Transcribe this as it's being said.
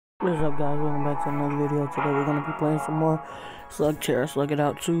What's up, guys? Welcome back to another video. Today we're gonna be playing some more Slug Slug It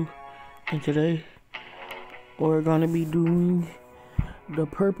Out 2. And today we're gonna be doing the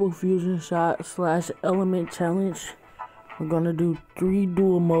purple fusion shot / element challenge. We're gonna do 3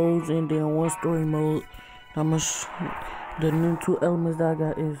 dual modes and then 1 story mode. The new 2 elements that I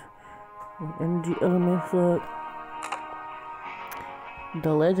got is energy element slug,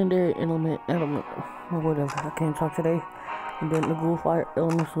 the legendary element or whatever. I can't talk today. And then the blue fire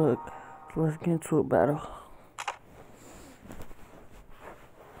element slug. So let's get into a battle.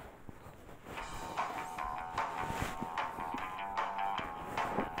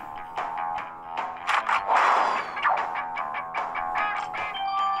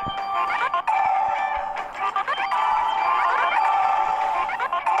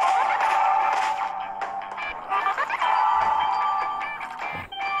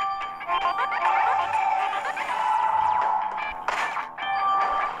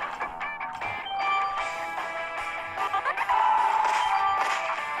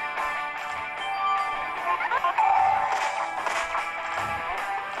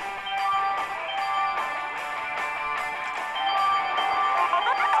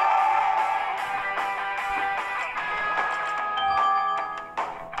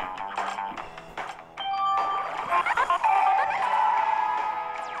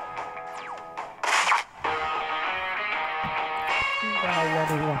 That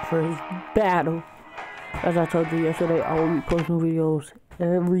is my first battle. As I told you yesterday, I will be posting videos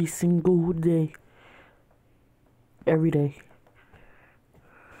every single day. Every day.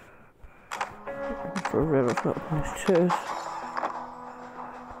 For red up on his chest.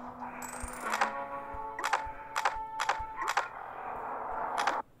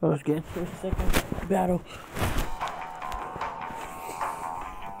 Let's get into the second battle.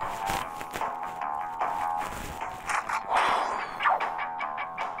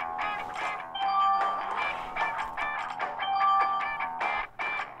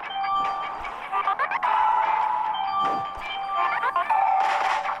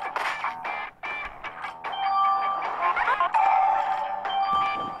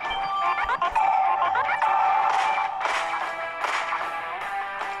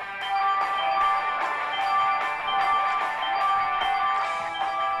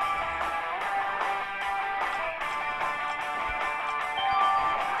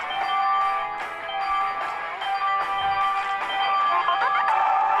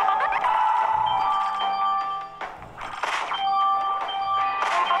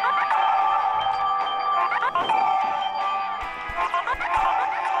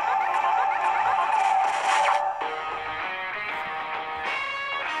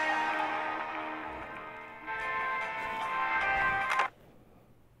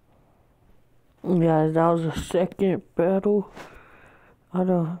 Guys, that was the second battle. I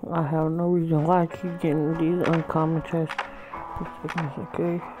have no reason why I keep getting these uncommon chests.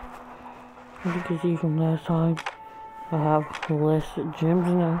 Okay. As you can see from last time, I have less gems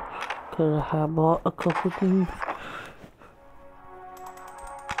now because I have bought a couple things.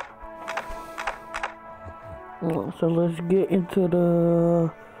 So let's get into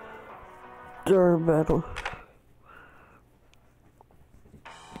the third battle.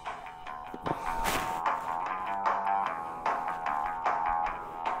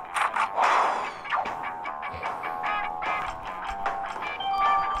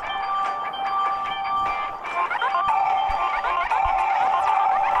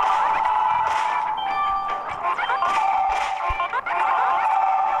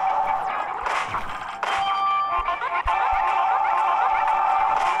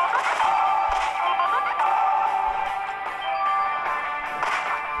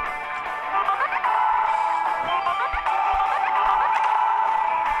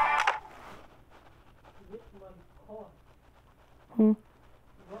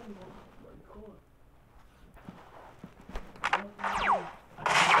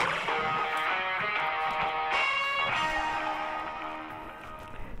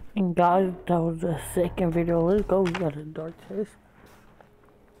 And guys, that was the second video. Let's go. We got a dark test.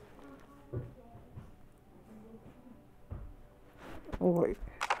 Alright,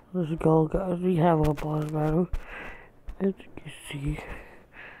 let's go, guys. We have a boss battle, as you can see.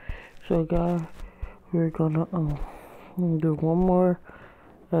 So, guys, we're gonna do one more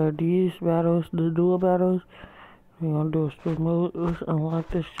these battles, the dual battles. We're gonna do a split mode. Let's unlock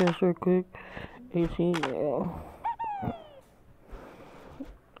this chest real quick. 18, yeah.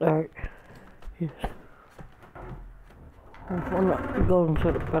 Alright, yes. I'm not going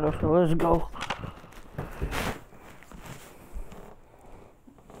to the battle, so let's go.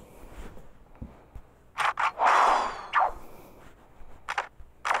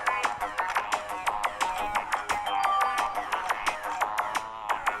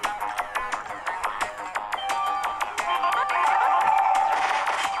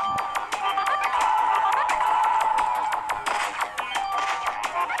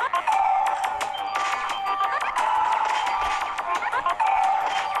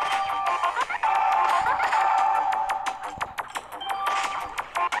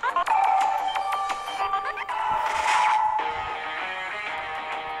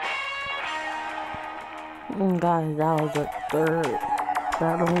 Guys, that was the third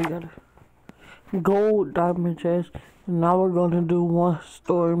battle. We got a gold diamond chest. And now we're gonna do one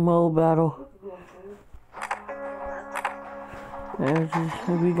story mode battle.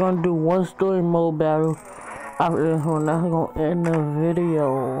 We're gonna do one story mode battle. After this one, that's gonna end the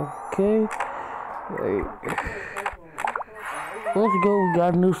video. Okay? Wait. Let's go. We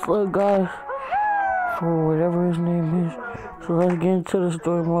got a new slug, guys. For whatever his name is. So let's get into the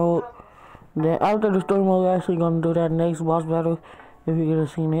story mode. Then after the story mode, we're actually gonna do that next boss battle. If you could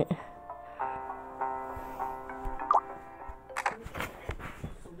have seen it.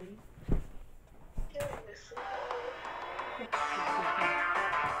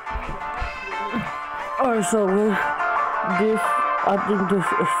 Alright, so with this, I think this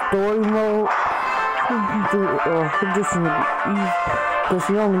is story mode. This is gonna be easy because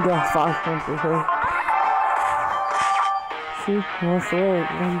he only got 5 punches. Okay? See, one flag,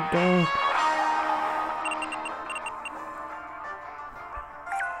 and he's done.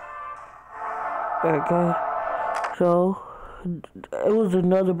 Alright, guys. So it was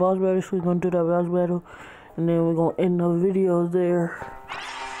another boss battle. So we're gonna do that boss battle, and then we're gonna end the video there.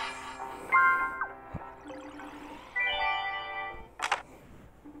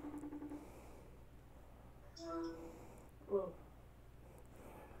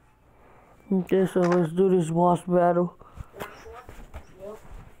 Okay, so let's do this boss battle.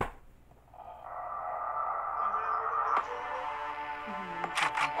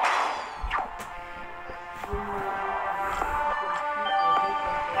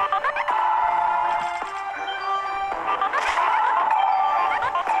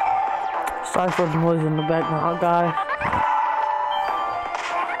 Sorry for the noise in the background, guys.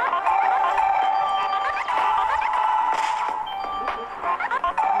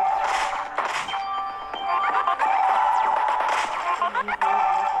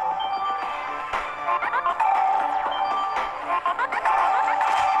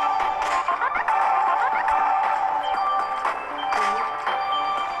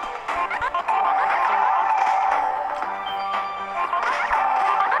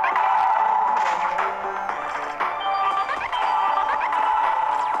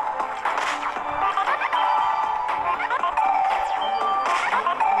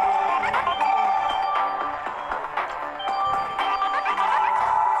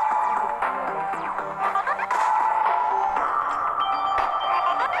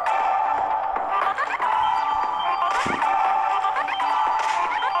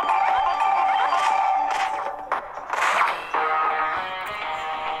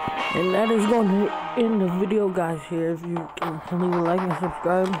 And that is going to end the video, guys, here. If you can leave a like and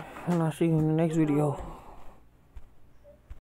subscribe, and I'll see you in the next video.